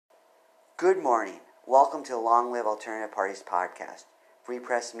Good morning. Welcome to the Long Live Alternative Parties podcast. Free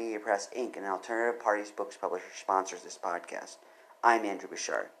Press Media Press Inc., an alternative parties books publisher, sponsors this podcast. I'm Andrew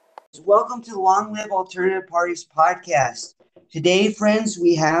Bouchard. Welcome to the Long Live Alternative Parties podcast. Today, friends,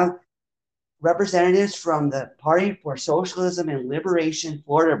 we have representatives from the Party for Socialism and Liberation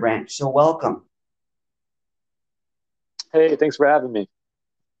Florida branch. So welcome. Hey, thanks for having me.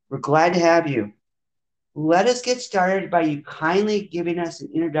 We're glad to have you. Let us get started by you kindly giving us an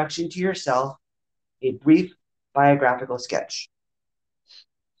introduction to yourself, a brief biographical sketch.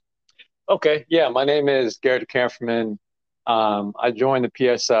 Okay, yeah, my name is Garrett Kamferman. I joined the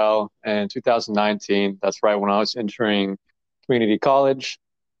PSL in 2019. That's right when I was entering community college.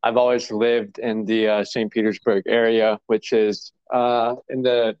 I've always lived in the St. Petersburg area, which is in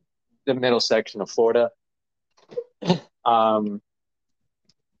the middle section of Florida.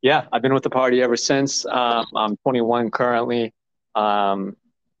 Yeah, I've been with the party ever since. I'm 21 currently. I'm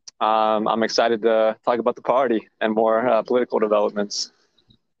excited to talk about the party and more political developments.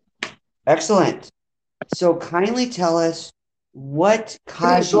 Excellent. So kindly tell us what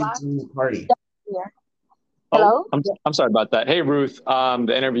caused you to join the party. Yeah. Hello? Oh, I'm sorry about that. Hey, Ruth,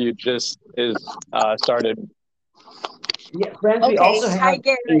 the interview just is started. Yeah, friends, we also have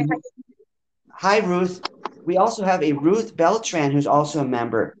Hi, Ruth. We also have a Ruth Beltran who's also a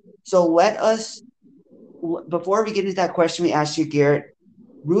member. So let us, before we get into that question we asked you, Garrett,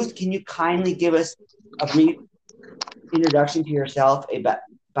 Ruth, can you kindly give us a brief introduction to yourself, a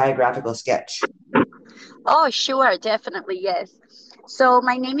biographical sketch? Oh, sure, definitely, yes. So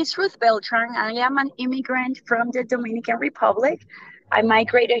my name is Ruth Beltran. I am an immigrant from the Dominican Republic. I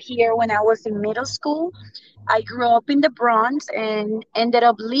migrated here when I was in middle school. I grew up in the Bronx and ended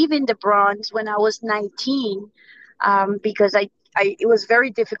up leaving the Bronx when I was 19 because it was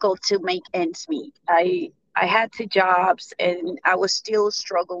very difficult to make ends meet. I had two jobs and I was still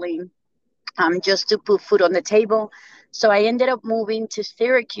struggling just to put food on the table. So I ended up moving to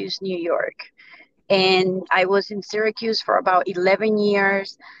Syracuse, New York. And I was in Syracuse for about 11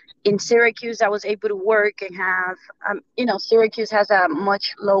 years. In Syracuse, I was able to work and have, Syracuse has a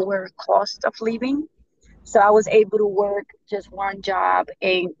much lower cost of living. So I was able to work just one job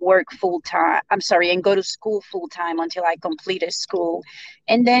and work full time. I'm sorry, and go to school full time until I completed school.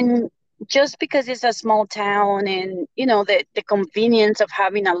 And then just because it's a small town and, the convenience of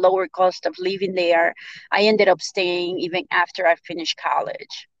having a lower cost of living there, I ended up staying even after I finished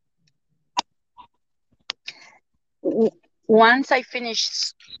college. Once I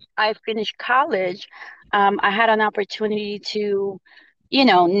finished college, I had an opportunity to,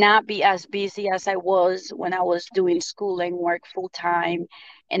 not be as busy as I was when I was doing school and work full time.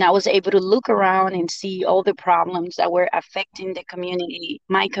 And I was able to look around and see all the problems that were affecting the community,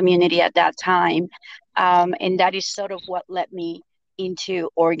 my community at that time. And that is sort of what led me into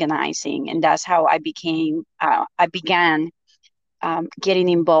organizing. And that's how I began getting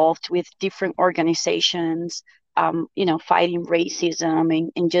involved with different organizations, fighting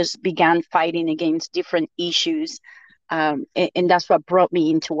racism and just began fighting against different issues. And that's what brought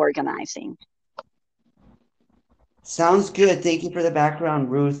me into organizing. Sounds good. Thank you for the background,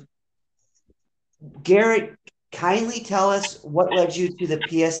 Ruth. Garrett, kindly tell us what led you to the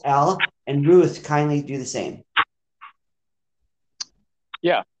PSL, and Ruth, kindly do the same.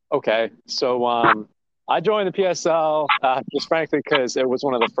 Yeah, okay. So I joined the PSL just frankly because it was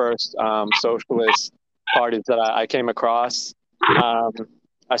one of the first socialist parties that I came across.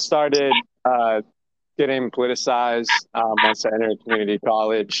 I started getting politicized once I entered community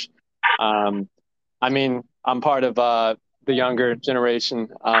college. I'm part of the younger generation,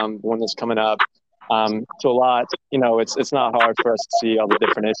 one that's coming up. So a lot, it's not hard for us to see all the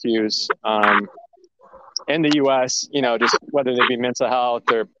different issues in the U.S., just whether they be mental health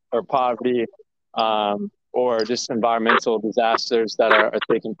or poverty or just environmental disasters that are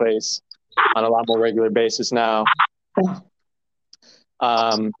taking place on a lot more regular basis now.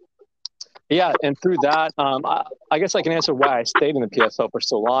 Yeah, and through that, I guess I can answer why I stayed in the PSL for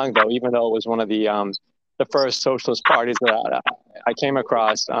so long, though, even though it was one of the first socialist parties that I came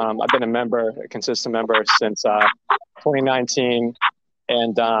across. I've been a consistent member since 2019.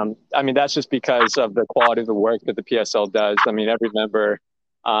 And that's just because of the quality of the work that the PSL does. Every member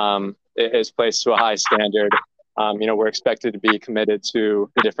is placed to a high standard. We're expected to be committed to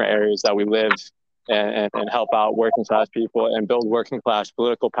the different areas that we live and help out working class people and build working class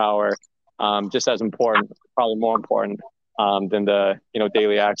political power. Just as important, probably more important than the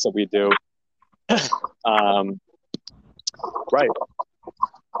daily acts that we do. Right.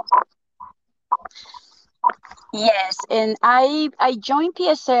 Yes, and I joined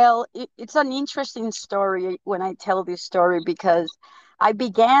PSL. It's an interesting story when I tell this story because I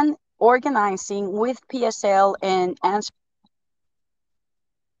began organizing with PSL and answer.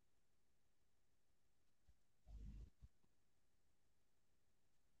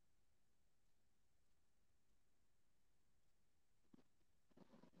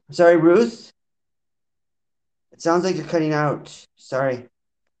 Sorry, Ruth. It sounds like you're cutting out. Sorry.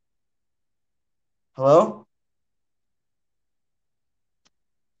 Hello?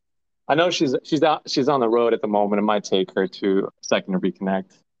 I know she's on the road at the moment. It might take her a second to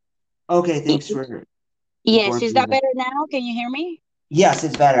reconnect. Okay, thanks for Yes, informing is me. that better now? Can you hear me? Yes,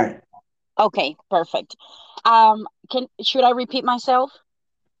 it's better. Okay, perfect. Should I repeat myself?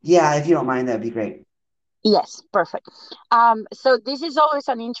 Yeah, if you don't mind, that'd be great. Yes, perfect. So this is always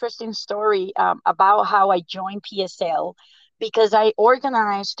an interesting story about how I joined PSL because I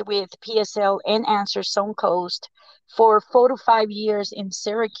organized with PSL and Answer Coast for 4 to 5 years in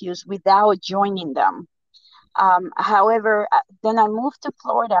Syracuse without joining them. However, then I moved to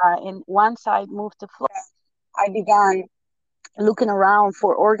Florida, and once I moved to Florida, I began looking around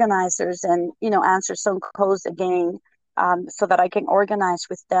for organizers and Answer Coast again, so that I can organize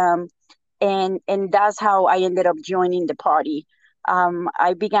with them, and that's how I ended up joining the party.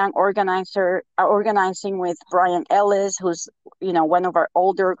 I began organizing with Brian Ellis, who's one of our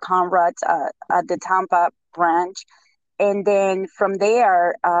older comrades at the Tampa branch, and then from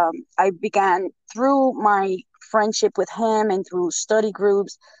there, I began through my friendship with him and through study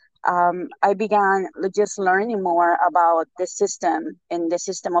groups. I began just learning more about the system and the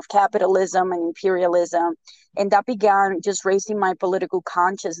system of capitalism and imperialism, and that began just raising my political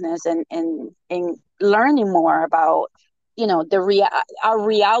consciousness and learning more about our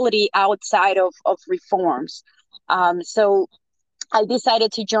reality outside of reforms. So I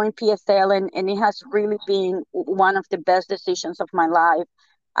decided to join PSL, and it has really been one of the best decisions of my life.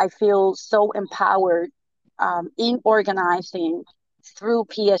 I feel so empowered in organizing through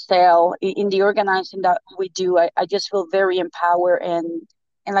PSL, in the organizing that we do. I just feel very empowered, and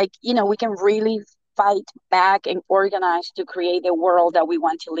like, we can really fight back and organize to create the world that we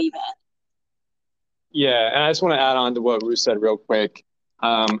want to live in. Yeah, and I just want to add on to what Ruth said real quick.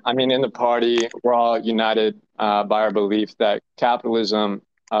 I mean, in the party, we're all united by our belief that capitalism,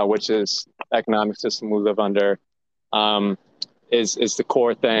 which is the economic system we live under, is the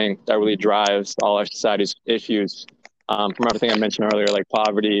core thing that really drives all our society's issues. From everything I mentioned earlier, like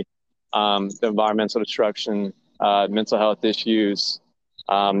poverty, the environmental destruction, mental health issues,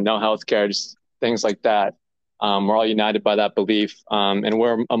 no health care, just things like that. We're all united by that belief. And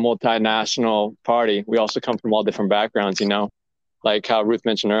we're a multinational party. We also come from all different backgrounds, like how Ruth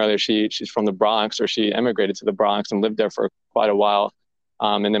mentioned earlier, she's from the Bronx, or she immigrated to the Bronx and lived there for quite a while,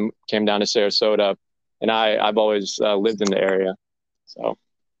 and then came down to Sarasota. And I've always lived in the area. So.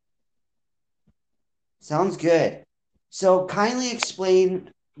 Sounds good. So kindly explain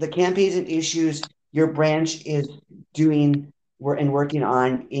the campaigns and issues your branch is doing and working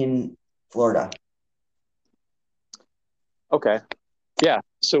on in Florida. Okay. Yeah.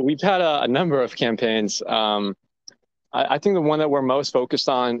 So we've had a number of campaigns. I think the one that we're most focused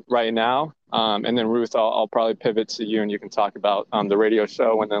on right now, and then Ruth, I'll probably pivot to you and you can talk about the radio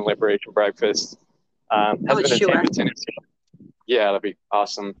show and then Liberation Breakfast. Has been the Sure. Tampa Tenants Union. Yeah, that'd be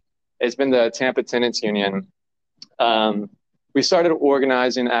awesome. It's been the Tampa Tenants Union. We started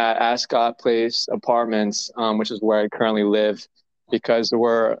organizing at Ascot Place Apartments, which is where I currently live, because there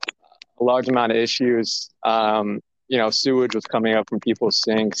were a large amount of issues. Sewage was coming up from people's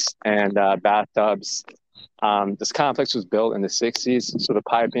sinks and bathtubs. This complex was built in the 60s, so the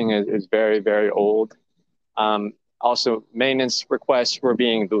piping is very, very old. Also, maintenance requests were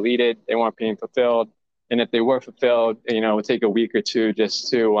being deleted. They weren't being fulfilled. And if they were fulfilled, it would take a week or two just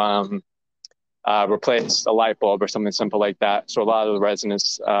to replace a light bulb or something simple like that. So a lot of the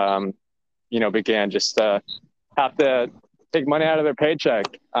residents, began just to have to take money out of their paycheck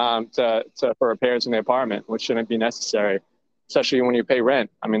for repairs in the apartment, which shouldn't be necessary, especially when you pay rent.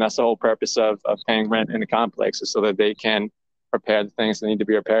 I mean, that's the whole purpose of paying rent in the complex, is so that they can repair the things that need to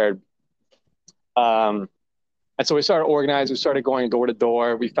be repaired. And so we started organizing. We started going door to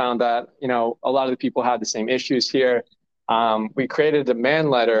door. We found that, a lot of the people had the same issues here. We created a demand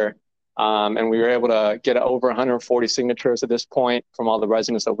letter, and we were able to get over 140 signatures at this point from all the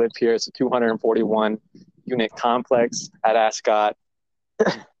residents that live here. It's a 241 unit complex at Ascot.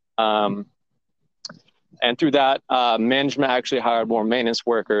 And through that, management actually hired more maintenance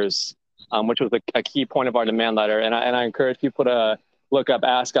workers, which was a key point of our demand letter. And I encourage people to look up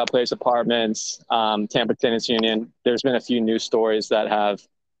Ascot Place Apartments, Tampa Tenants Union. There's been a few news stories that have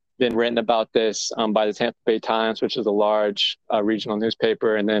been written about this by the Tampa Bay Times, which is a large regional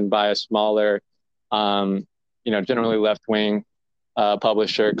newspaper, and then by a smaller, generally left-wing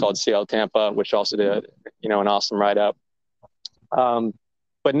publisher called CL Tampa, which also did, an awesome write-up.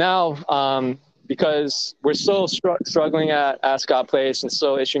 But now, because we're still struggling at Ascot Place and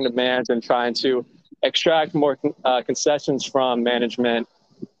still issuing demands and trying to extract more concessions from management,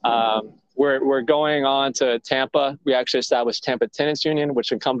 we're going on to Tampa. We actually established Tampa Tenants Union,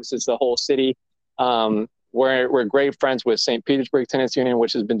 which encompasses the whole city. We're great friends with St. Petersburg Tenants Union,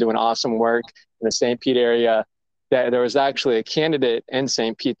 which has been doing awesome work in the St. Pete area. There was actually a candidate in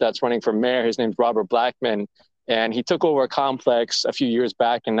St. Pete that's running for mayor. His name's Robert Blackman, and he took over a complex a few years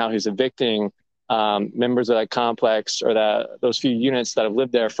back, and now he's evicting members of that complex or those few units that have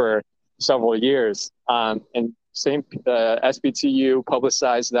lived there for several years. And SBTU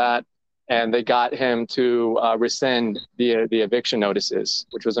publicized that, and they got him to rescind the eviction notices,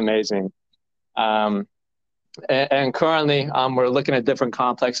 which was amazing. And currently, we're looking at different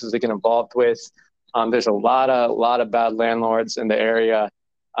complexes to get involved with. There's a lot of bad landlords in the area,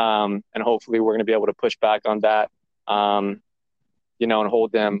 and hopefully we're going to be able to push back on that, and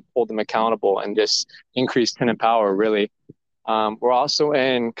hold them accountable and just increase tenant power, really. We're also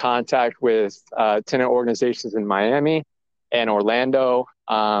in contact with tenant organizations in Miami and Orlando,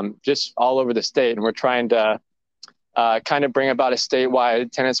 just all over the state, and we're trying to kind of bring about a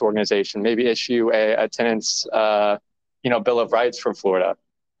statewide tenants organization, maybe issue a tenants, Bill of Rights for Florida.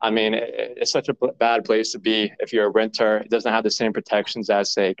 I mean, it's such a bad place to be if you're a renter. It doesn't have the same protections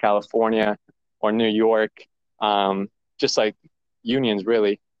as, say, California or New York, just like unions,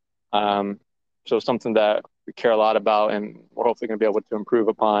 really. So something that we care a lot about, and we're hopefully going to be able to improve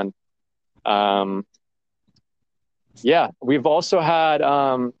upon. We've also had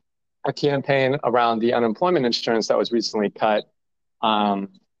a campaign around the unemployment insurance that was recently cut.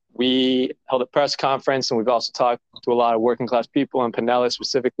 We held a press conference, and we've also talked to a lot of working class people in Pinellas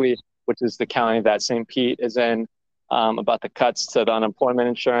specifically, which is the county that St. Pete is in, about the cuts to the unemployment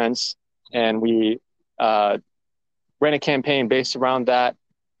insurance. And we ran a campaign based around that.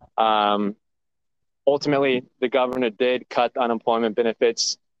 Ultimately, the governor did cut the unemployment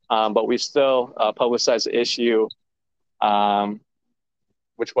benefits, but we still publicized the issue,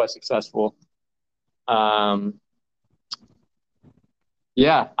 which was successful.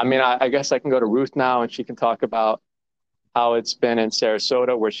 I guess I can go to Ruth now, and she can talk about how it's been in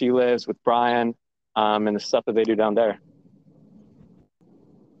Sarasota, where she lives with Brian, and the stuff that they do down there.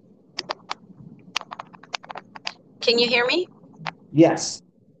 Can you hear me? Yes.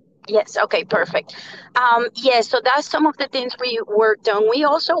 Yes. Okay, perfect. So that's some of the things we worked on. We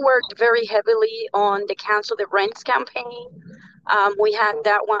also worked very heavily on the Cancel the Rents campaign. We have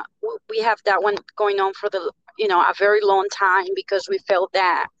that one going on for a very long time, because we felt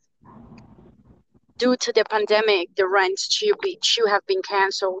that due to the pandemic, the rents should have been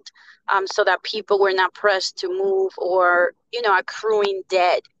canceled, so that people were not pressed to move or accruing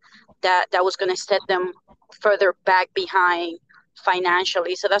debt that was going to set them further back behind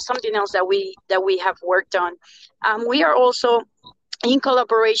financially. So that's something else that we have worked on. We are also, in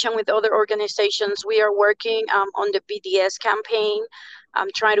collaboration with other organizations, we are working on the BDS campaign,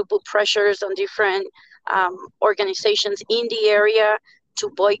 trying to put pressures on different organizations in the area to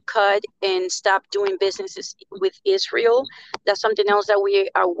boycott and stop doing businesses with Israel. That's something else that we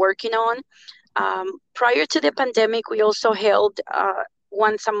are working on. Prior to the pandemic, we also held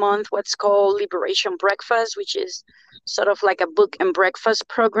once a month what's called Liberation Breakfast, which is sort of like a book and breakfast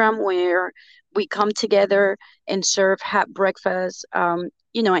program where we come together and have breakfast, and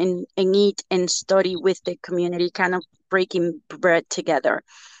eat and study with the community, kind of breaking bread together.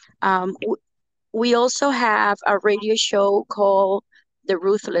 We also have a radio show called The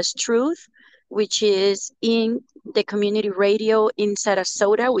Ruthless Truth, which is in the community radio in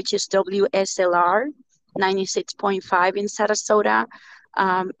Sarasota, which is WSLR 96.5 in Sarasota.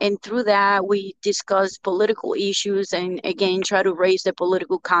 And through that, we discuss political issues and, again, try to raise the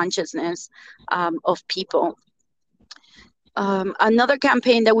political consciousness of people. Another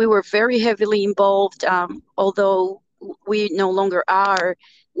campaign that we were very heavily involved, although we no longer are,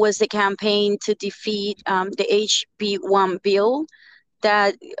 was the campaign to defeat the HB1 bill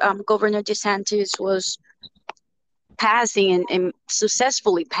that Governor DeSantis was passing and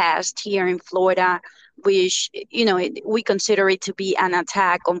successfully passed here in Florida, which, we consider it to be an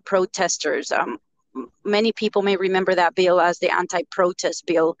attack on protesters. Many people may remember that bill as the anti-protest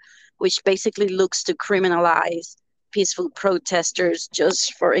bill, which basically looks to criminalize peaceful protesters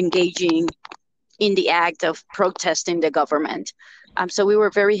just for engaging in the act of protesting the government. So we were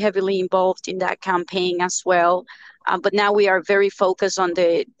very heavily involved in that campaign as well. But now we are very focused on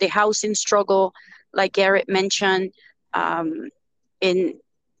the housing struggle, like Garrett mentioned.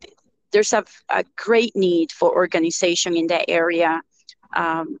 there's a great need for organization in that area.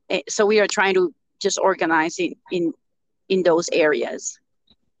 So we are trying to just organize in those areas.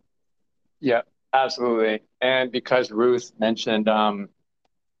 Yeah, absolutely. And because Ruth mentioned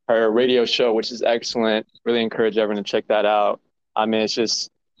her radio show, which is excellent, really encourage everyone to check that out. I mean, it's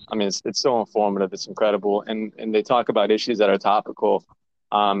so informative. It's incredible. And they talk about issues that are topical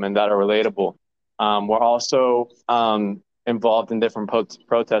and that are relatable. We're also involved in different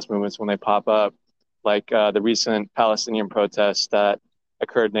protest movements when they pop up, like the recent Palestinian protests that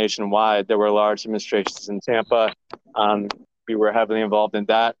occurred nationwide. There were large demonstrations in Tampa. We were heavily involved in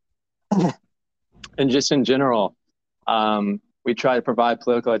that. And just in general, we try to provide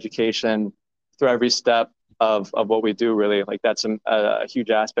political education through every step of what we do, really. Like, that's a huge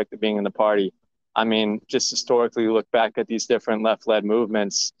aspect of being in the party. I mean, just historically look back at these different left-led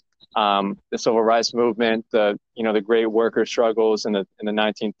movements, the civil rights movement, the great worker struggles in the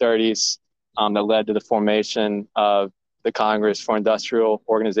 1930s that led to the formation of the Congress for Industrial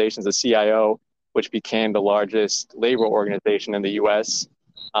Organizations, the CIO, which became the largest labor organization in the U.S.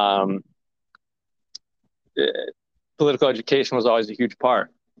 Political education was always a huge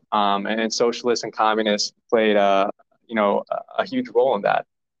part, and socialists and communists played a huge role in that,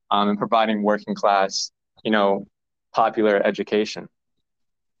 in providing working class, popular education.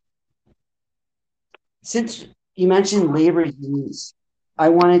 Since you mentioned labor unions, I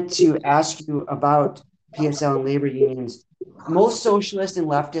wanted to ask you about PSL and labor unions. Most socialist and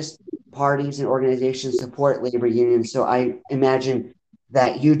leftist parties and organizations support labor unions, so I imagine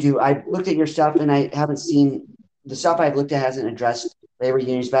that you do. I looked at your stuff and I haven't seen the stuff I've looked at hasn't addressed labor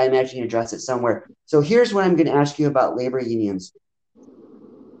unions, but I imagine you address it somewhere. So here's what I'm going to ask you about labor unions.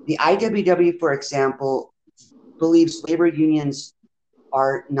 The IWW, for example, believes labor unions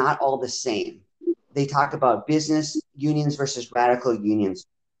are not all the same. They talk about business unions versus radical unions.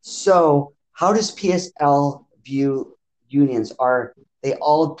 So how does PSL view unions? Are they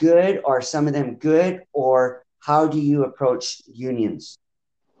all good? Are some of them good? Or how do you approach unions?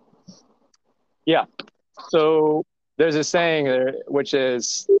 Yeah. So there's a saying there, which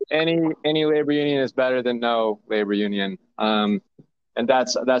is any labor union is better than no labor union. And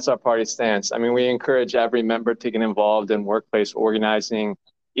that's our party stance. I mean, we encourage every member to get involved in workplace organizing,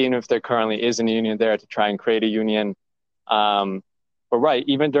 even if there currently isn't a union there, to try and create a union. But right,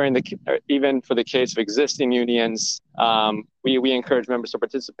 even for the case of existing unions, we encourage members to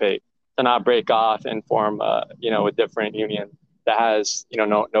participate, to not break off and form a different union that has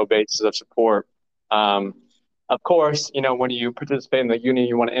no basis of support. Of course, when you participate in the union,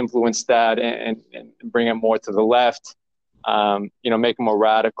 you want to influence that and bring it more to the left, make it more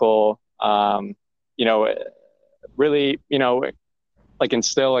radical, really, like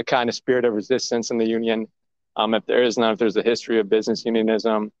instill a kind of spirit of resistance in the union. If there's a history of business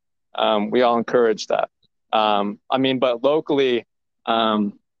unionism, we all encourage that. But locally,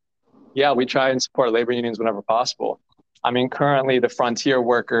 we try and support labor unions whenever possible. I mean, currently the Frontier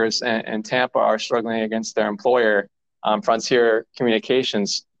workers in Tampa are struggling against their employer, Frontier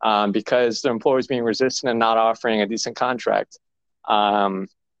Communications, because their employer is being resistant and not offering a decent contract. I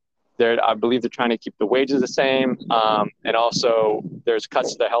believe they're trying to keep the wages the same, and also there's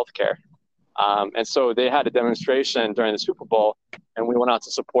cuts to their health care. And so they had a demonstration during the Super Bowl, and we went out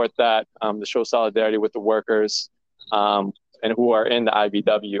to support that, to show solidarity with the workers and who are in the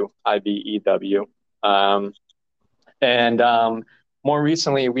IBEW. More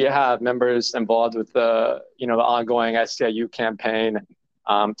recently, we have members involved with the ongoing SEIU campaign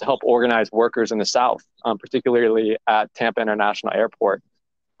to help organize workers in the South, particularly at Tampa International Airport.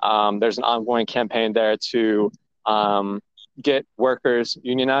 There's an ongoing campaign there to get workers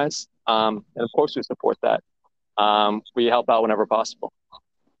unionized, and of course we support that. We help out whenever possible.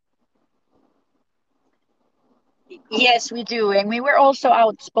 Yes, we do. And we were also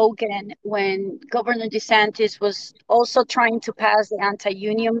outspoken when Governor DeSantis was also trying to pass the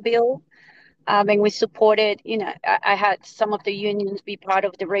anti-union bill. And we supported, I had some of the unions be part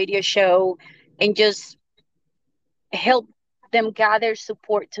of the radio show and just help them gather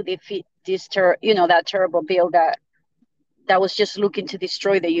support to defeat this, that terrible bill that was just looking to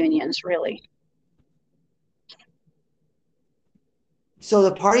destroy the unions, really. So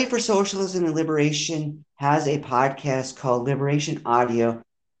the Party for Socialism and Liberation has a podcast called Liberation Audio,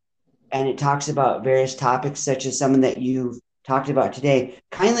 and it talks about various topics such as some that you've talked about today.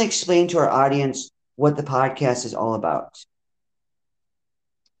 Kindly explain to our audience what the podcast is all about.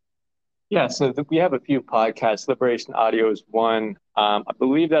 Yeah, so we have a few podcasts. Liberation Audio is one. I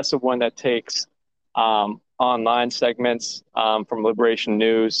believe that's the one that takes online segments from Liberation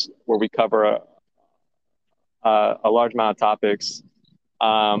News, where we cover a large amount of topics.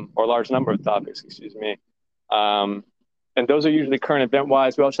 or a large number of topics, excuse me. And those are usually current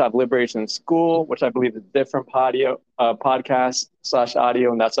event-wise. We also have Liberation in School, which I believe is a different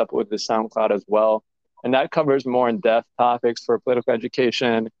podcast/audio, and that's up with the SoundCloud as well. And that covers more in-depth topics for political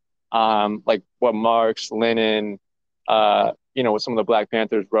education, like what Marx, Lenin, what some of the Black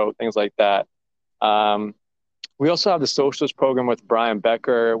Panthers wrote, things like that. We also have the Socialist program with Brian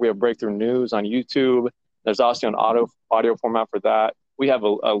Becker. We have Breakthrough News on YouTube. There's also an audio format for that. We have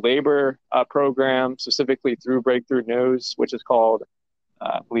a labor program specifically through Breakthrough News, which is called,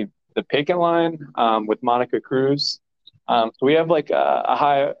 I believe, The Picket Line with Monica Cruz. So we have like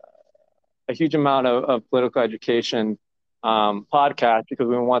a huge amount of political education podcast because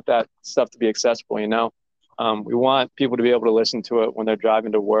we want that stuff to be accessible, We want people to be able to listen to it when they're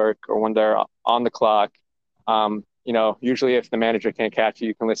driving to work or when they're on the clock. Usually if the manager can't catch you,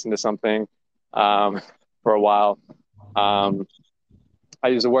 you can listen to something for a while. I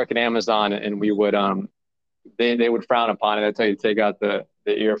used to work at Amazon, and we would they would frown upon it. They'd tell you to take out the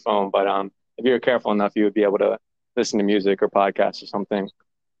earphone, but if you were careful enough, you would be able to listen to music or podcasts or something.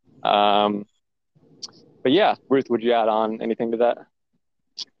 But yeah, Ruth, would you add on anything to that?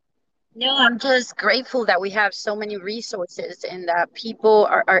 No, I'm just grateful that we have so many resources and that people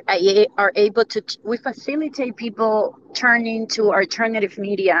are able to, we facilitate people turning to alternative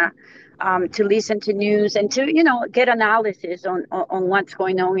media to listen to news and to, get analysis on what's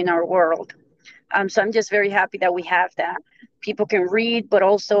going on in our world. So I'm just very happy that we have that. People can read, but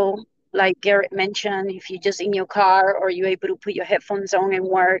also, like Garrett mentioned, if you're just in your car or you're able to put your headphones on and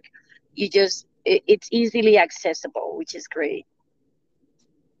work, it's easily accessible, which is great.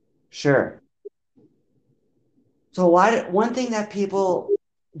 Sure. So one thing that people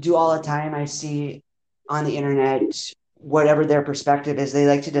do all the time, I see on the internet, whatever their perspective is, they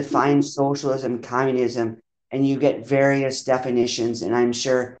like to define socialism, communism, and you get various definitions, and I'm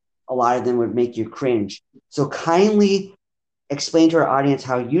sure a lot of them would make you cringe. So kindly explain to our audience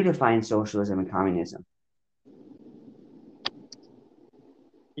how you define socialism and communism.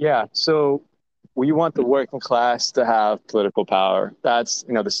 Yeah, so we want the working class to have political power. That's,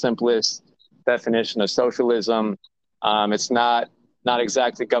 the simplest definition of socialism. It's not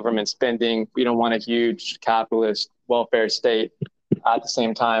exactly government spending. We don't want a huge capitalist welfare state. At the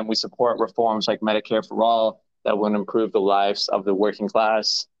same time, we support reforms like Medicare for All that will improve the lives of the working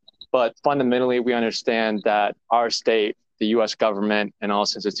class. But fundamentally, we understand that our state, the U.S. government, and all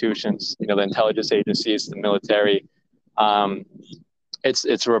its institutions, the intelligence agencies, the military,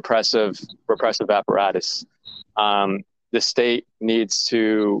 it's a repressive apparatus. The state needs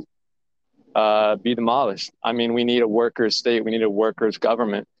to be demolished. I mean, we need a workers' state. We need a workers'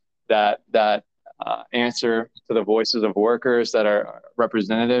 government that answer to the voices of workers, that are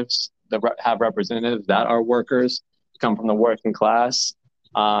representatives, that have representatives that are workers, come from the working class.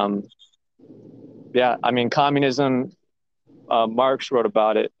 Communism. Marx wrote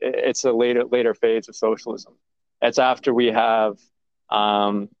about it. It's a later phase of socialism. It's after we have,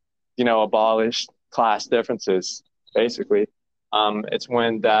 abolished class differences, basically. It's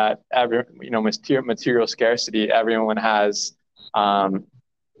when that material scarcity, everyone has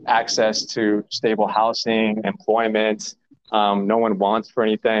access to stable housing, employment. No one wants for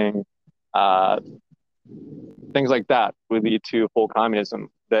anything. Things like that would lead to full communism,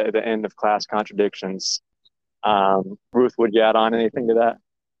 the end of class contradictions. Ruth, would you add on anything to that?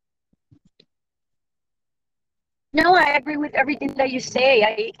 No, I agree with everything that you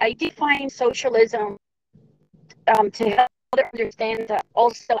say. I define socialism to help others understand that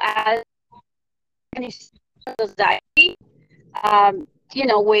also as a society,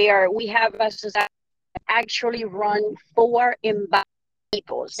 where we have a society actually run for and by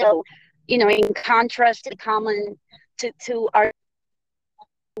people. So, in contrast to the common, to our,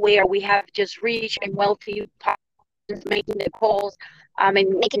 where we have just rich and wealthy politicians making the calls and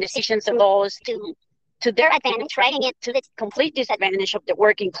making decisions and laws to their advantage, writing it to the complete disadvantage of the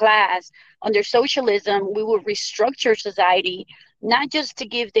working class. Under socialism, we will restructure society, not just to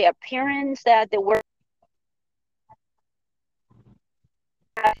give the appearance that the work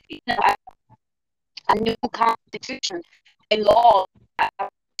a new constitution and law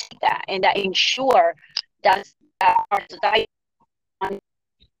that and that ensure that our society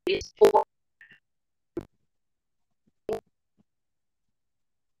is for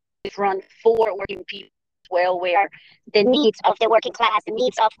run for working people as well, where the needs of the working class, the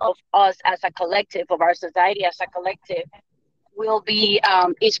needs of us as a collective, of our society as a collective, will be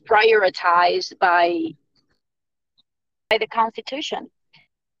is prioritized by the Constitution.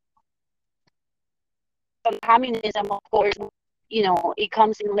 Communism, of course, it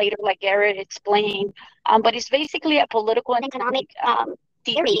comes in later, like Garrett explained, but it's basically a political and economic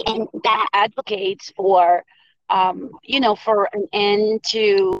theory, and that advocates for, for an end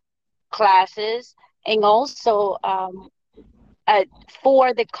to classes, and also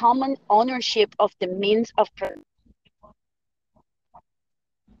for the common ownership of the means of production.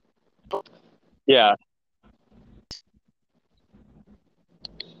 Yeah.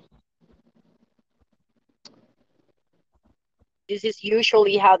 This is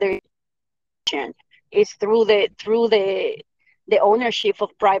usually how they're is through the ownership of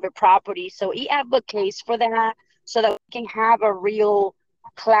private property. So he advocates for that so that we can have a real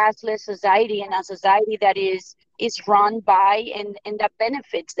classless society, and a society that is run by and that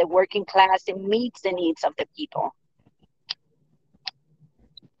benefits the working class and meets the needs of the people.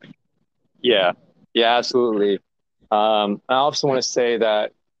 Yeah, absolutely. I also want to say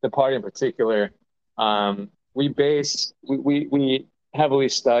that the party in particular, we heavily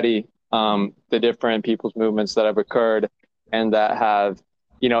study the different people's movements that have occurred and that have,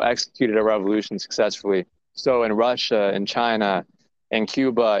 executed a revolution successfully. So in Russia, in China, in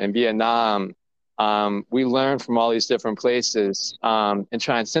Cuba, in Vietnam, we learn from all these different places and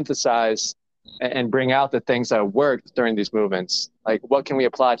try and synthesize and bring out the things that worked during these movements. Like, what can we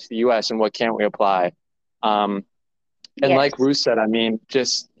apply to the U.S. and what can't we apply? And Yes. like Ruth said, I mean,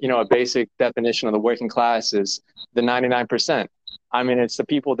 just, a basic definition of the working class is the 99%. I mean, it's the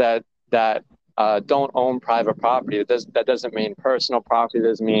people that don't own private property. That doesn't mean personal property. It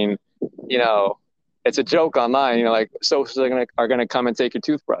doesn't mean, it's a joke online, like socialists are going to come and take your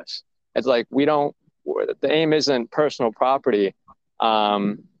toothbrush. It's like, the aim isn't personal property.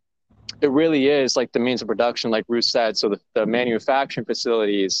 It really is like the means of production, like Ruth said. So the manufacturing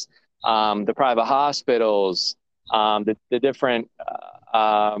facilities, the private hospitals, the different,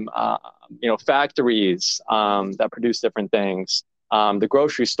 factories that produce different things, the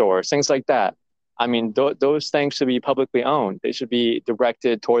grocery stores, things like that. I mean, those things should be publicly owned. They should be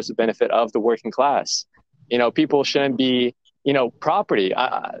directed towards the benefit of the working class. People shouldn't be, property,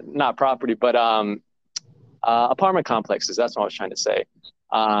 not property, but apartment complexes. That's what I was trying to say.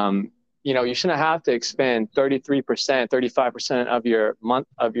 You shouldn't have to expend 33%, 35%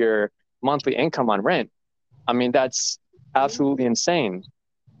 of your monthly income on rent. I mean, that's absolutely insane.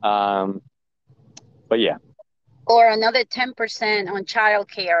 But yeah. Or another 10% on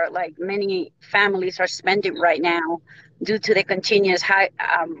childcare, like many families are spending right now due to the continuous high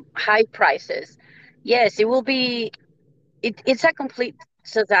prices. Yes, it will be. It's a complete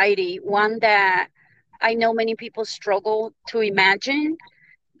society, one that I know many people struggle to imagine,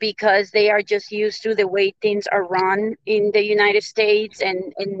 because they are just used to the way things are run in the United States,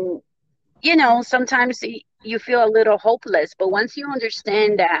 and sometimes you feel a little hopeless. But once you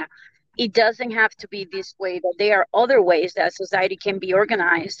understand that it doesn't have to be this way, that there are other ways that society can be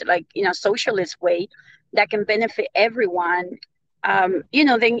organized, like in a socialist way that can benefit everyone,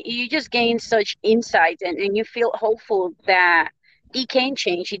 then you just gain such insight, and you feel hopeful that it can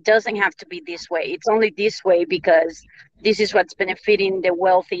change. It doesn't have to be this way. It's only this way because this is what's benefiting the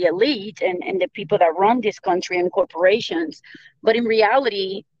wealthy elite and the people that run this country and corporations. But in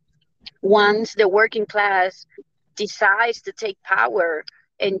reality, once the working class decides to take power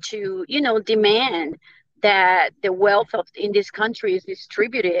and to, demand that the wealth in this country is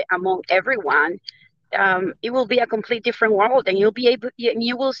distributed among everyone, it will be a complete different world, and you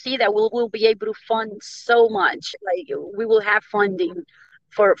will see that we'll be able to fund so much. Like, we will have funding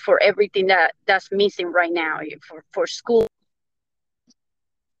for everything that's missing right now, for school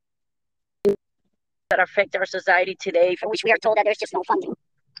that affect our society today, for which we are told that there's just no funding.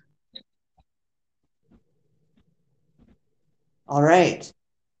 All right.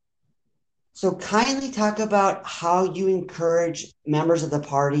 So kindly talk about how you encourage members of the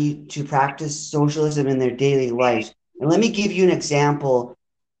party to practice socialism in their daily life. And let me give you an example.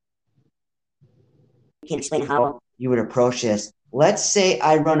 You can explain how you would approach this. Let's say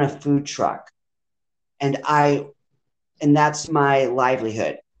I run a food truck and that's my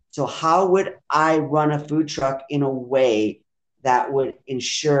livelihood. So how would I run a food truck in a way that would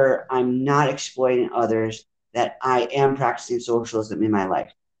ensure I'm not exploiting others, that I am practicing socialism in my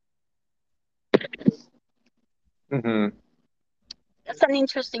life? Mm-hmm. That's an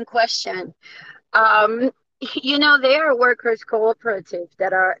interesting question. There are workers' cooperatives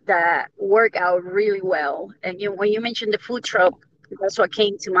that work out really well. And when you mentioned the food truck, that's what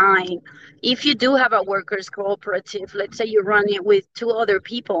came to mind. If you do have a workers' cooperative, let's say you run it with two other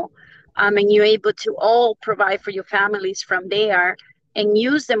people, and you're able to all provide for your families from there, and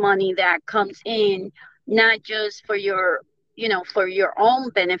use the money that comes in, not just for your own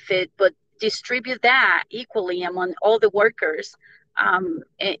benefit, but distribute that equally among all the workers, and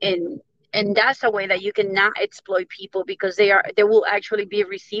And that's a way that you cannot exploit people, because they will actually be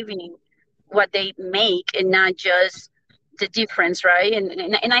receiving what they make and not just the difference, right?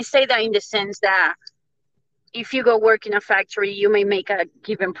 And I say that in the sense that if you go work in a factory, you may make a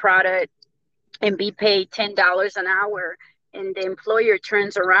given product and be paid $10 an hour, and the employer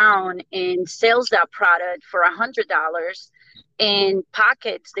turns around and sells that product for $100 and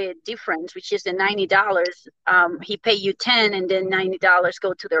pockets the difference, which is the $90. He pay you 10, and then $90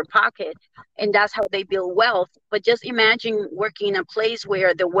 go to their pocket, and that's how they build wealth. But just imagine working in a place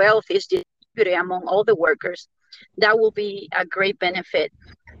where the wealth is distributed among all the workers. That will be a great benefit.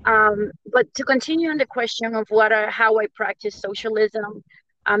 But to continue on the question of how I practice socialism,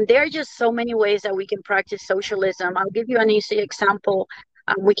 there are just so many ways that we can practice socialism. I'll give you an easy example.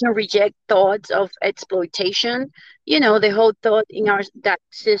 We can reject thoughts of exploitation. You know, the whole thought that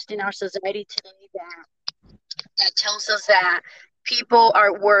exists in our society today that tells us that people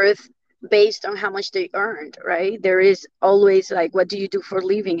are worth based on how much they earned, right? There is always like, what do you do for a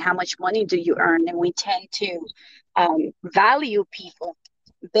living? How much money do you earn? And we tend to value people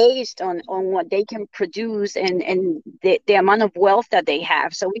based on what they can produce and the amount of wealth that they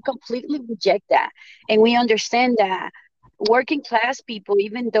have. So we completely reject that. And we understand that working class people,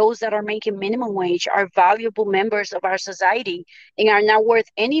 even those that are making minimum wage, are valuable members of our society and are not worth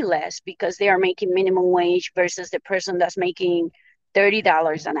any less because they are making minimum wage versus the person that's making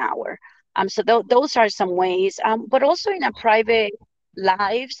 $30 an hour. So those are some ways, but also in our private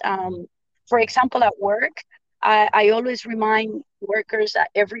lives. For example, at work, I always remind workers at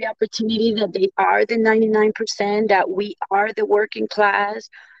every opportunity that they are the 99%, that we are the working class.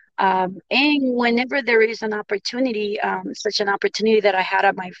 And whenever there is an opportunity, such an opportunity that I had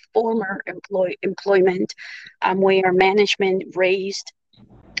at my former employment, where management raised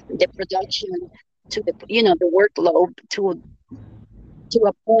the production to the workload to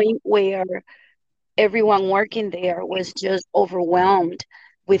a point where everyone working there was just overwhelmed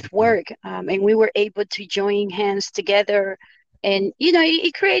with work, and we were able to join hands together. And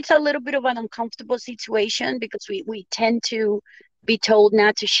it creates a little bit of an uncomfortable situation because we tend to be told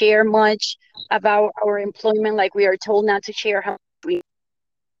not to share much about our employment, like we are told not to share how we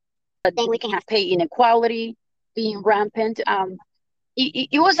then we can have pay inequality being rampant.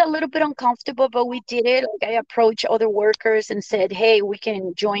 It was a little bit uncomfortable, but we did it. Like, I approached other workers and said, hey, we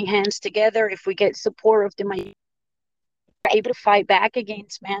can join hands together if we get support of the able to fight back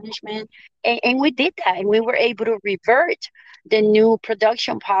against management, and we did that, and we were able to revert the new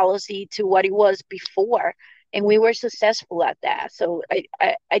production policy to what it was before, and we were successful at that. So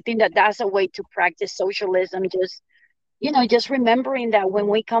I think that that's a way to practice socialism, just remembering that when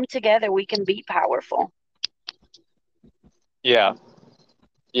we come together we can be powerful. Yeah,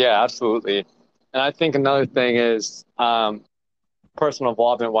 absolutely. And I think another thing is personal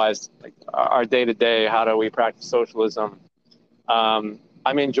involvement wise, like our day-to-day, how do we practice socialism?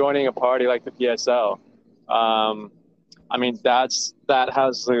 Joining a party like the PSL, that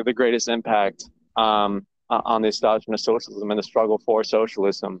has the greatest impact on the establishment of socialism and the struggle for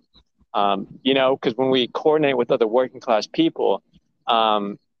socialism. Because when we coordinate with other working class people,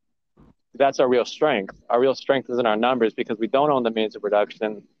 that's our real strength. Our real strength is in our numbers because we don't own the means of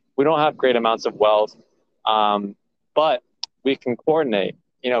production. We don't have great amounts of wealth, but we can coordinate,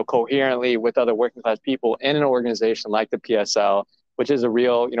 coherently with other working class people in an organization like the PSL, which is a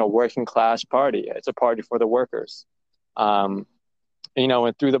real, working class party. It's a party for the workers. And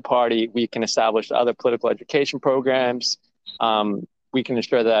through the party, we can establish other political education programs. We can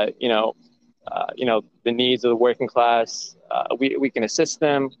ensure that, the needs of the working class, we can assist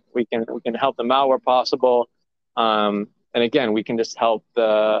them. We can help them out where possible. And again, we can just help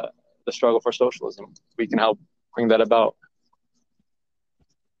the struggle for socialism. We can help bring that about.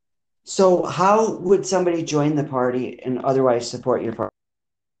 So how would somebody join the party and otherwise support your party?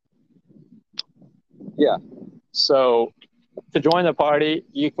 Yeah. So to join the party,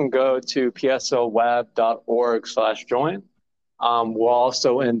 you can go to pslweb.org/join. We're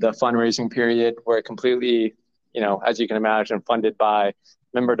also in the fundraising period. We're completely, as you can imagine, funded by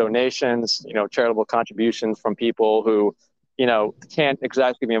member donations, charitable contributions from people who, can't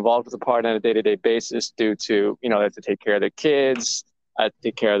exactly be involved with the party on a day-to-day basis due to, they have to take care of their kids,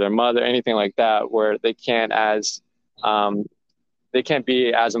 take care of their mother, anything like that, where they can't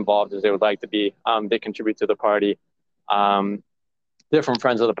be as involved as they would like to be. They contribute to the party. Different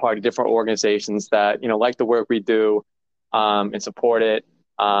friends of the party, different organizations that, like the work we do and support it.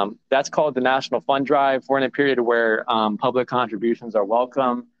 That's called the National Fund Drive. We're in a period where public contributions are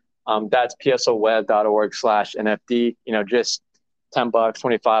welcome. That's pslweb.org/NFD. Just $10,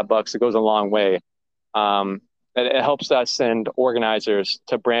 $25, it goes a long way. it helps us send organizers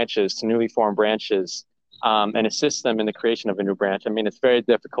to branches, to newly formed branches, and assist them in the creation of a new branch. I mean, it's very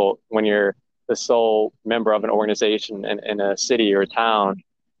difficult when you're the sole member of an organization in a city or a town,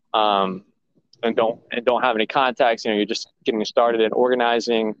 and don't have any contacts. You know, you're just getting started in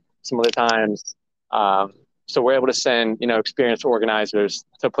organizing some of the times. So we're able to send, you know, experienced organizers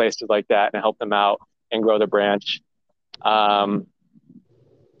to places like that and help them out and grow the branch. We're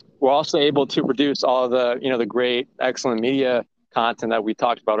also able to produce all of the, you know, the great, excellent media content that we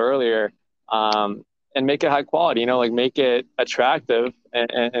talked about earlier, and make it high quality, you know, like make it attractive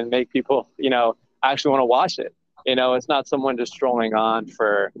and make people, you know, actually want to watch it. You know, it's not someone just strolling on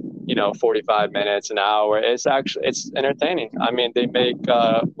for, you know, 45 minutes, an hour. It's actually, it's entertaining. I mean, they make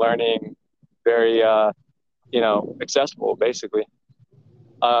learning very, you know, accessible, basically.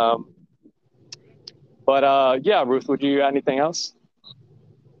 Yeah, Ruth, would you add anything else?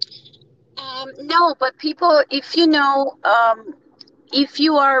 No, but people, if you know, if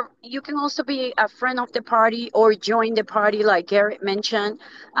you are, you can also be a friend of the party or join the party, like Garrett mentioned.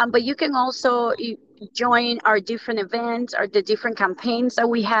 But you can also join our different events or the different campaigns that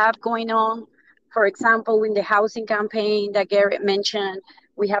we have going on. For example, in the housing campaign that Garrett mentioned,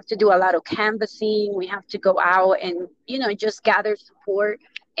 we have to do a lot of canvassing. We have to go out and, you know, just gather support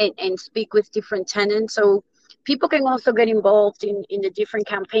and speak with different tenants. So people can also get involved in the different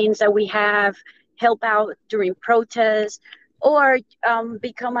campaigns that we have, help out during protests, or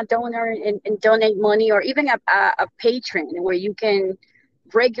become a donor and donate money, or even a patron where you can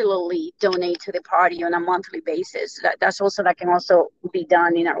regularly donate to the party on a monthly basis. That can also be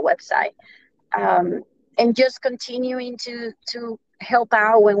done in our website. And just continuing to help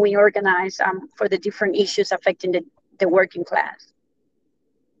out when we organize for the different issues affecting the working class.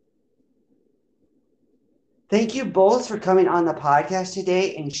 Thank you both for coming on the podcast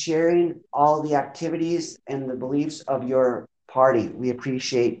today and sharing all the activities and the beliefs of your party. We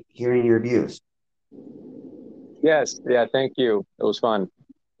appreciate hearing your views. Yes. Yeah. Thank you. It was fun.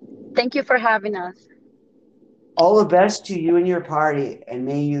 Thank you for having us. All the best to you and your party, and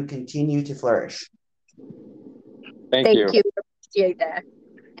may you continue to flourish. Thank you. Appreciate that.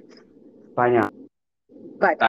 Bye now. Bye.